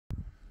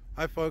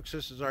Hi folks,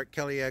 this is Art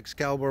Kelly,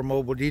 Excalibur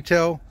Mobile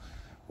Detail.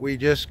 We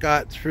just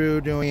got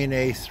through doing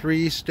a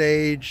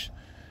 3-stage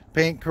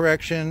paint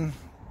correction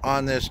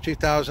on this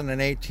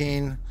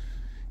 2018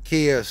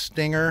 Kia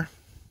Stinger.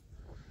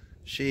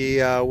 She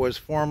was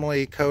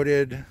formerly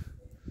coated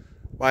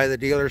by the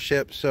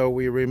dealership, so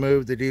we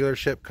removed the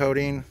dealership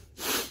coating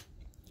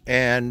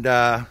and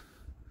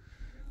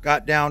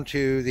got down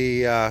to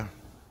the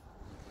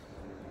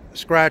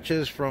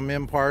scratches from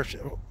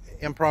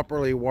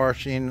improperly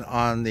washing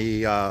on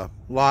the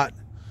lot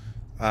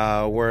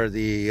where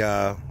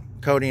the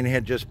coating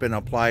had just been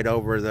applied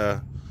over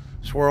the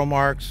swirl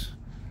marks.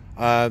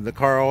 The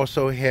car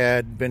also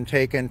had been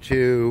taken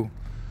to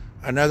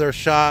another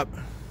shop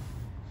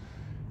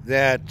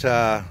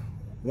that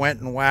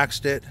went and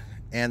waxed it,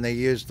 and they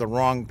used the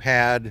wrong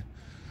pad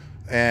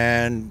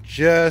and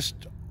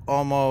just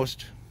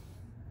almost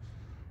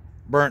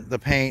burnt the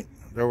paint.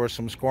 There were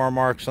some score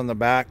marks on the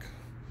back,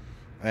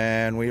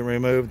 and we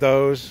removed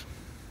those.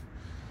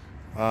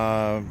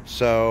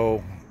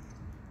 So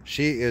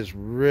she is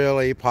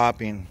really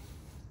popping.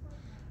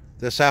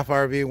 The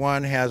Sapphire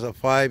V1 has a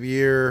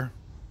 5-year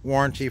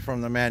warranty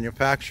from the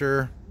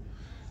manufacturer.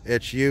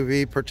 It's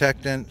UV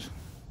protectant,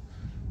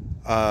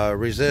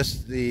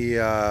 resists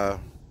the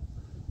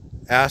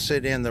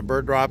acid in the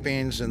bird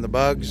droppings and the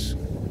bugs,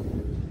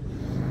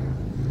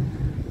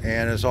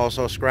 and is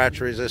also scratch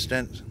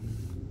resistant.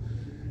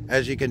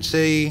 As you can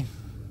see,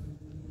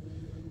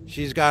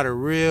 she's got a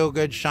real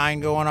good shine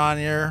going on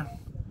here.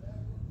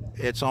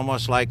 It's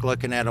almost like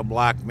looking at a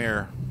black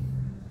mirror.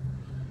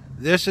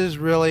 This is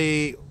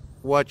really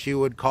what you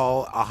would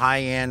call a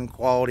high-end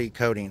quality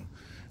coating.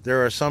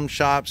 There are some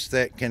shops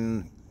that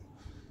can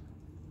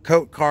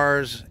coat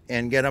cars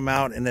and get them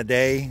out in a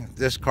day.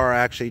 This car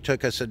actually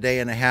took us a day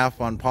and a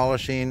half on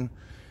polishing,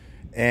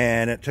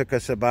 and it took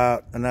us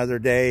about another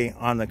day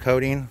on the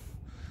coating.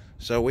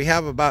 So we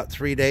have about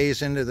 3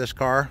 days into this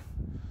car,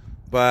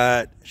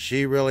 but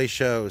she really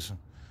shows.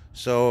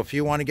 So if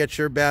you want to get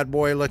your bad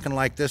boy looking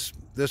like this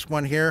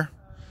one here,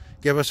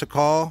 give us a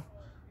call,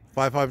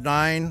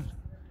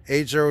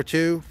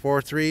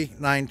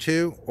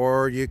 559-802-4392,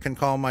 or you can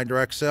call my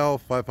direct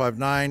cell,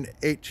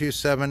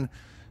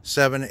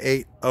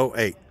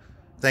 559-827-7808.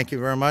 Thank you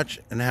very much,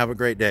 and have a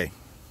great day.